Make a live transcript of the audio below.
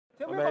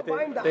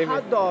Buying the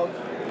hot dog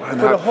for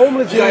the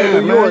homeless guy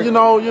in New York.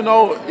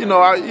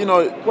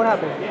 What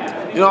happened?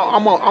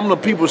 I'm the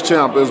people's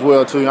champ as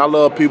well too. I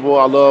love people.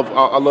 I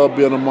love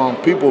being among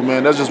people,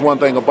 man. That's just one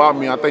thing about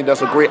me. I think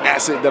that's a great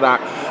asset that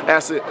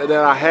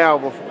I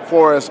have as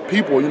far as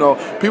people.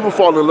 People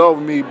fall in love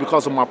with me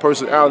because of my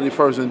personality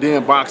first, and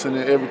then boxing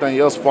and everything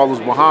else follows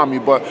behind me.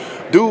 But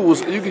dude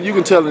was, you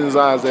can tell in his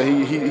eyes that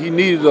he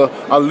needed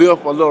a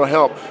lift, a little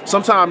help.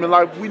 Sometimes in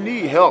life we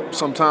need help.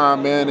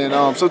 Sometimes, man,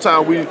 and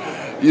sometimes we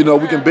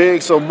can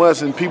beg so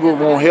much and people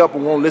won't help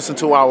and won't listen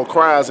to our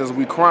cries as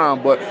we cry.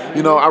 But,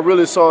 I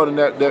really saw it in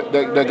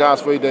that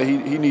guy's face that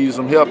he needed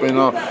some help. And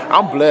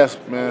I'm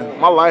blessed, man.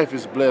 My life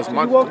is blessed.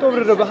 So you walked over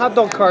to the hot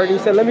dog cart and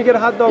he said, let me get a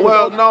hot dog.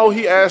 Well, no,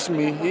 he asked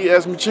me,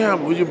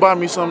 champ, would you buy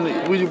me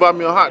something? Would you buy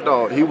me a hot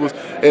dog? He was,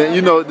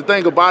 and the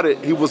thing about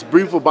it, he was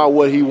brief about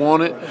what he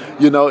wanted.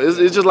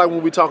 It's just like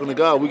when we talking to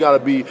God, we gotta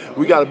be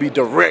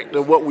direct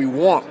of what we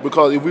want,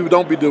 because if we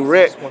don't be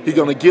direct, He's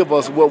gonna give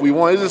us what we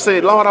want. He just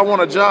said, Lord, I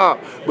want a job.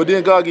 But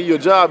then God gave you a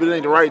job. It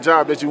ain't the right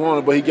job that you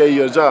wanted, but He gave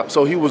you a job.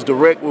 So He was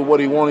direct with what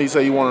He wanted. He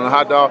said He wanted a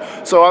hot dog.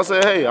 So I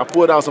said, hey, I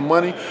pulled out some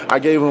money. I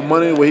gave him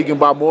money where he can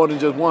buy more than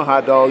just one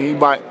hot dog. He can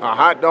buy a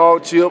hot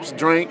dog, chips,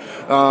 drink,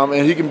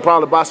 and he can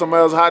probably buy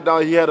somebody else's hot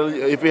dog.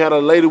 If he had a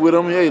lady with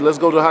him, hey, let's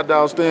go to the hot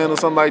dog stand or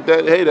something like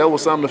that. Hey, that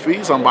was something to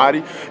feed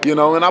somebody, and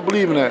I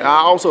believe in that. I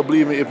also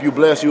believe in if you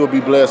bless, you will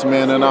be blessed,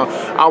 man. And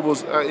I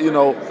was,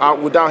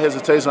 without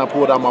hesitation, I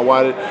pulled out my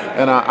wallet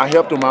and I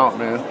helped him out,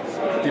 man.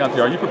 Deontay,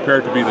 are you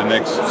prepared to be the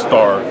next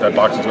star that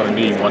boxing's going to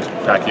need once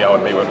Pacquiao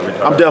and Mayweather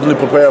retire? I'm definitely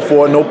prepared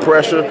for it. No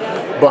pressure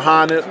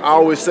behind it. I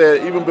always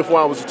said, even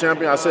before I was a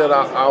champion, I said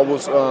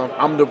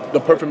I'm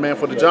the perfect man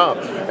for the job.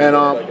 And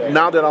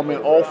now that I'm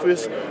in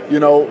office,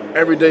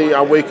 every day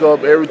I wake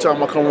up, every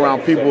time I come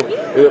around people,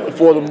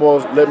 for the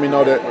most, let me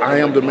know that I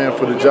am the man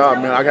for the job,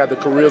 man. I got the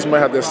charisma, I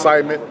have the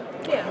excitement.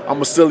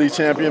 I'm a silly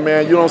champion,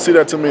 man. You don't see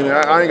that too many.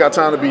 I ain't got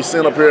time to be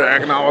sitting up here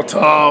acting all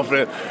tough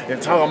and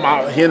talking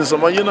about hitting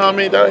somebody. You know what I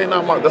mean?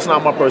 That's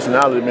not my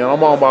personality, man.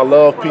 I'm all about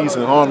love, peace,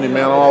 and harmony,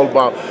 man. I'm all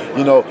about,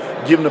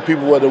 giving the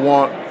people what they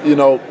want,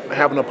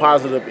 having a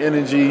positive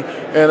energy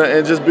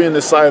and just being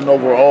exciting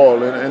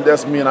overall. And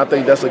that's me, and I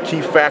think that's a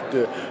key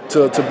factor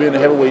to being a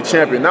heavyweight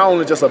champion. Not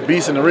only just a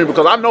beast in the ring,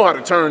 because I know how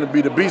to turn to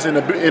be the beast in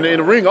the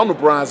ring. I'm the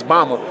bronze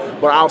bomber,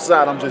 but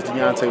outside I'm just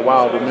Deontay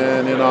Wilder,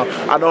 man.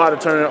 I know how to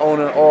turn it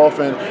on and off,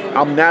 and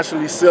I'm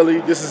naturally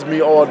silly. This is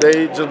me all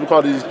day. Just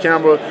because of these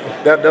cameras,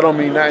 that don't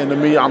mean nothing to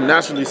me. I'm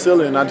naturally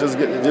silly, and I just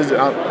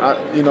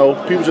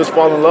people just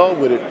fall in love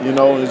with it.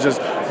 It's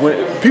just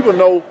when people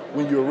know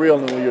when you're real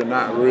and when you're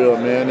not real,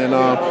 man. And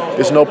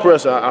it's no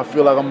pressure. I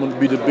feel like I'm going to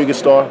be the biggest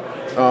star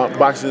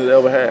boxing has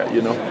ever had.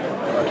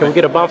 Can we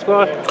get a Bob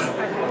Squad?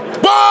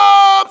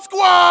 Bob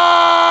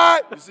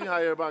Squad! You see how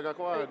everybody got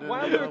quiet?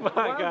 Wilder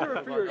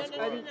appears.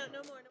 No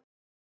more.